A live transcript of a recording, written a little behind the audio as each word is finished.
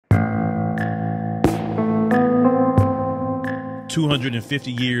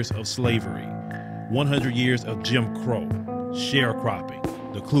250 years of slavery, 100 years of Jim Crow, sharecropping,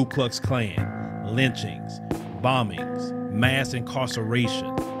 the Ku Klux Klan, lynchings, bombings, mass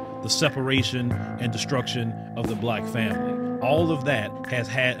incarceration, the separation and destruction of the black family. All of that has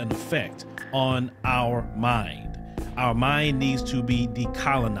had an effect on our mind. Our mind needs to be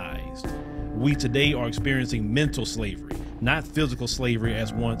decolonized. We today are experiencing mental slavery, not physical slavery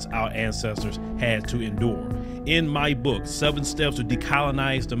as once our ancestors had to endure. In my book, 7 Steps to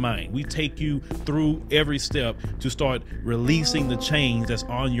Decolonize the Mind, we take you through every step to start releasing the chains that's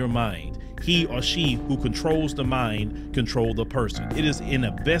on your mind. He or she who controls the mind control the person. It is in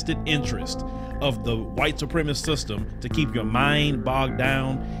a vested interest of the white supremacist system to keep your mind bogged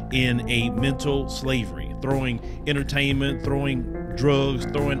down in a mental slavery, throwing entertainment, throwing drugs,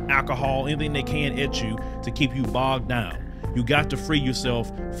 throwing alcohol, anything they can at you to keep you bogged down. You got to free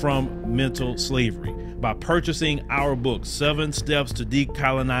yourself from mental slavery by purchasing our book, 7 Steps to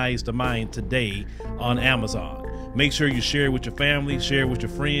Decolonize the Mind, today on Amazon. Make sure you share it with your family, share it with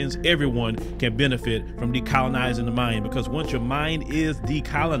your friends. Everyone can benefit from decolonizing the mind, because once your mind is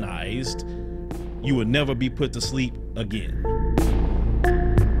decolonized, you will never be put to sleep again.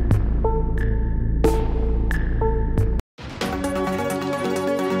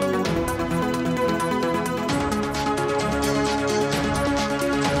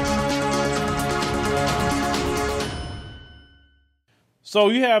 So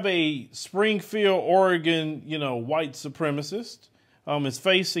you have a Springfield, Oregon, white supremacist is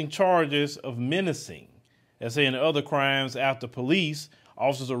facing charges of menacing, as in other crimes, after police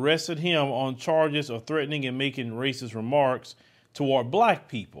officers arrested him on charges of threatening and making racist remarks toward black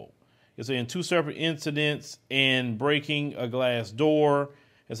people. It's in 2 separate incidents and breaking a glass door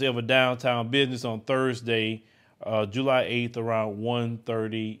of a downtown business on Thursday, July 8th, around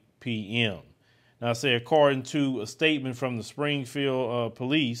 1:30 p.m. Now, I say, according to a statement from the Springfield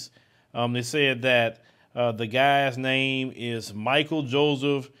police, they said that the guy's name is Michael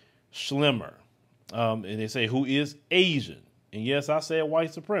Joseph Schlemmer, and they say who is Asian. And yes, I said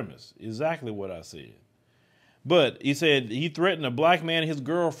white supremacist, exactly what I said. But he said he threatened a black man and his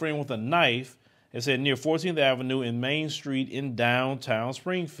girlfriend with a knife, it said, near 14th Avenue and Main Street in downtown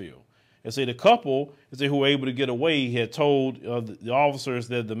Springfield. They say the couple, who were able to get away, had told the officers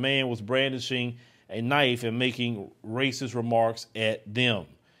that the man was brandishing a knife and making racist remarks at them.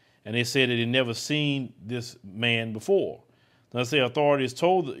 And they said that they'd never seen this man before. Now, say authorities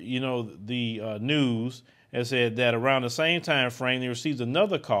told the news and said that around the same time frame they received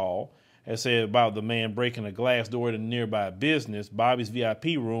another call and said about the man breaking a glass door at a nearby business, Bobby's VIP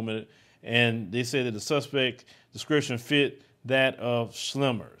room, and they said that the suspect description fit that of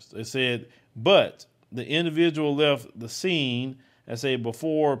Schlemmer's. They said, but the individual left the scene and said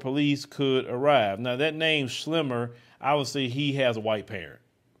before police could arrive. Now, that name Schlemmer, obviously he has a white parent.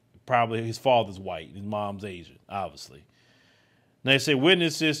 Probably his father's white, his mom's Asian, obviously. Now, they say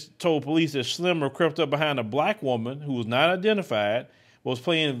witnesses told police that Schlemmer crept up behind a black woman who was not identified, was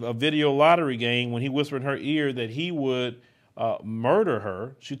playing a video lottery game when he whispered in her ear that he would murder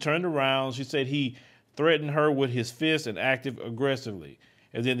her. She turned around. She said he threatened her with his fist and acted aggressively.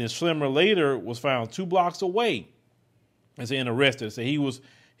 And then Schlemmer later was found 2 blocks away and arrested. So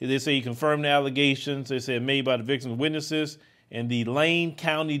they say he confirmed the allegations, they said, made by the victim's witnesses, and the Lane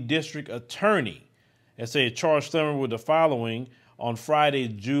County District Attorney and said charged Schlemmer with the following on Friday,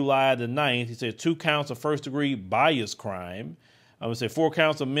 July the 9th. He said 2 counts of first-degree bias crime. I would say 4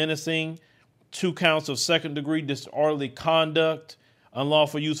 counts of menacing, 2 counts of second-degree disorderly conduct,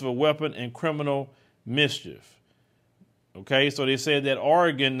 unlawful use of a weapon, and criminal mischief. Okay, so they said that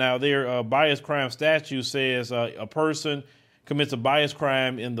Oregon, now their bias crime statute says a person commits a bias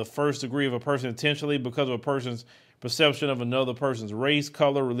crime in the first degree of a person intentionally because of a person's perception of another person's race,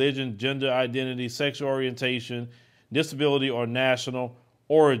 color, religion, gender identity, sexual orientation, disability, or national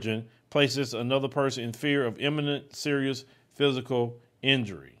origin, places another person in fear of imminent serious physical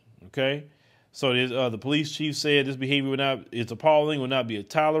injury. Okay, so the police chief said this behavior it's appalling, will not be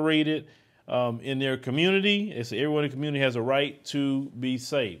tolerated in their community. They say everyone in the community has a right to be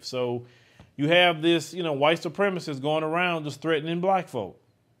safe. So you have this, white supremacist going around just threatening black folk.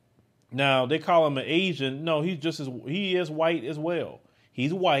 Now, they call him an Asian. No, he is white as well.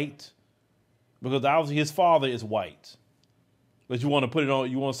 He's white because obviously his father is white. But you want to put it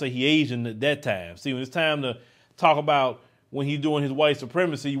on, you want to say he Asian at that time. See, when it's time to talk about when he's doing his white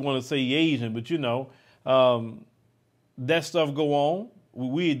supremacy, you want to say he Asian. But, that stuff go on.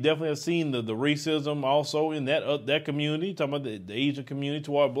 We definitely have seen the racism also in that community, talking about the Asian community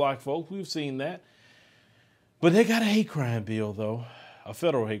toward black folks. We've seen that. But they got a hate crime bill, though, a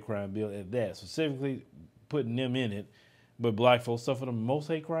federal hate crime bill at that, specifically putting them in it. but black folks suffer the most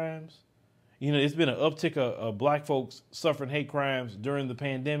hate crimes. You know, it's been an uptick of black folks suffering hate crimes during the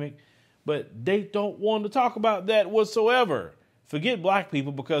pandemic, but they don't want to talk about that whatsoever. Forget black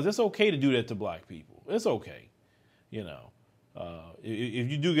people, because it's okay to do that to black people. It's okay. You know, if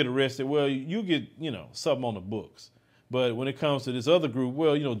you do get arrested, well, you get, you know, something on the books. But when it comes to this other group,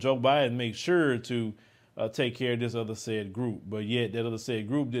 well, you know, Joe Biden makes sure to take care of this other said group. But yet that other said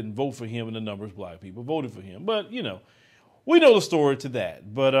group didn't vote for him, and the numbers of black people voted for him. But, you know, we know the story to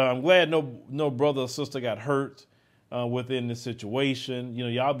that. But I'm glad no brother or sister got hurt within this situation. You know,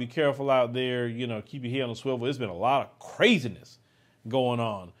 y'all be careful out there. You know, keep your head on the swivel. There's been a lot of craziness going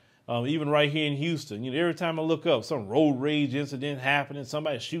on. Even right here in Houston, you know, every time I look up, some road rage incident happening,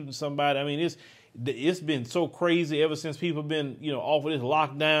 somebody shooting somebody. I mean, it's been so crazy ever since people been, you know, off of this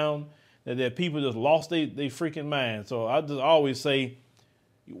lockdown that people just lost their freaking mind. So I just always say,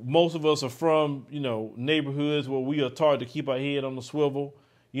 most of us are from, you know, neighborhoods where we are taught to keep our head on the swivel.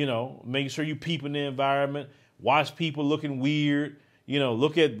 You know, make sure you peep in the environment, watch people looking weird. You know,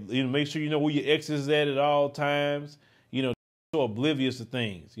 make sure you know where your ex is at all times. You know, so oblivious to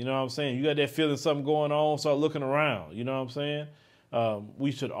things. You know what I'm saying? You got that feeling something going on, start looking around. You know what I'm saying?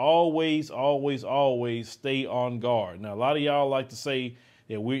 We should always stay on guard. Now, a lot of y'all like to say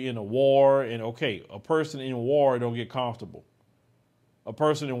that we're in a war, and okay, a person in war don't get comfortable. A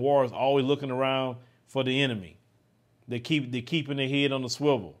person in war is always looking around for the enemy. They're keeping their head on the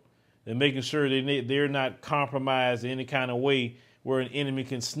swivel. They're making sure they're not compromised in any kind of way where an enemy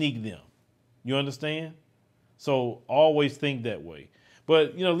can sneak them. You understand? So always think that way.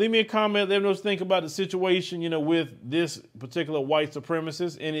 But, you know, leave me a comment. Let me know what you think about the situation, you know, with this particular white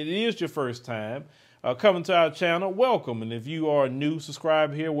supremacist. And it is your first time coming to our channel. Welcome. And if you are new,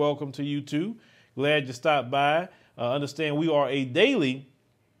 subscribe here. Welcome to you too. Glad you stopped by. Understand we are a daily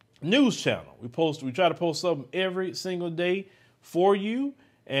news channel. We try to post something every single day for you.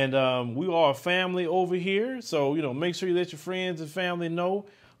 And we are a family over here. So, you know, make sure you let your friends and family know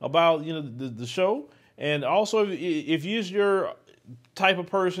about, you know, the show. And also, if you're your type of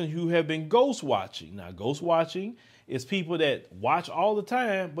person who have been ghost watching. Now, ghost watching is people that watch all the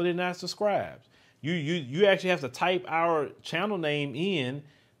time, but they're not subscribed. You actually have to type our channel name in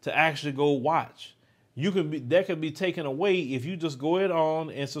to actually go watch. That could be taken away if you just go ahead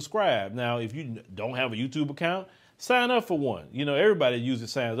on and subscribe. Now, if you don't have a YouTube account, sign up for one. You know, everybody usually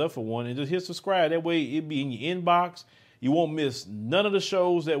signs up for one, and just hit subscribe. That way it'll be in your inbox. You won't miss none of the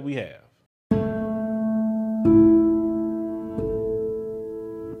shows that we have.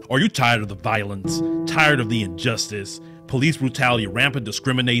 Are you tired of the violence, tired of the injustice, police brutality, rampant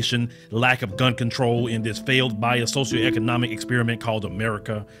discrimination, lack of gun control in this failed biased socioeconomic experiment called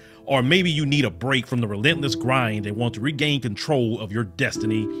America? Or maybe you need a break from the relentless grind and want to regain control of your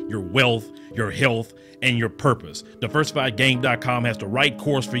destiny, your wealth, your health, and your purpose. DiversifiedGame.com has the right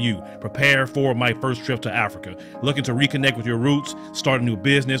course for you. Prepare for my first trip to Africa. Looking to reconnect with your roots, start a new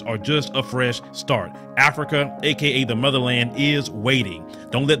business, or just a fresh start. Africa, aka the motherland, is waiting.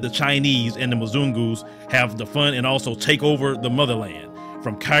 Don't let the Chinese and the Mzungus have the fun and also take over the motherland.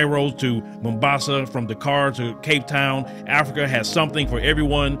 From Cairo to Mombasa, from Dakar to Cape Town, Africa has something for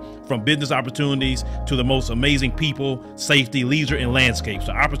everyone, from business opportunities to the most amazing people, safety, leisure, and landscapes.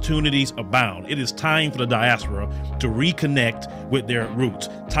 The opportunities abound. It is time for the diaspora to reconnect with their roots.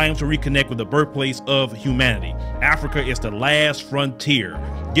 Time to reconnect with the birthplace of humanity. Africa is the last frontier.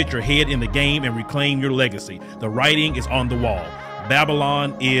 Get your head in the game and reclaim your legacy. The writing is on the wall.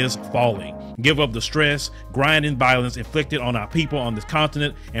 Babylon is falling. Give up the stress, grind, and violence inflicted on our people on this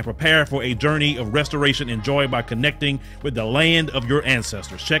continent, and prepare for a journey of restoration and joy by connecting with the land of your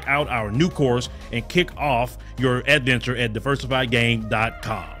ancestors. Check out our new course and kick off your adventure at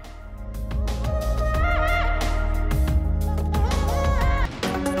DiversifiedGame.com.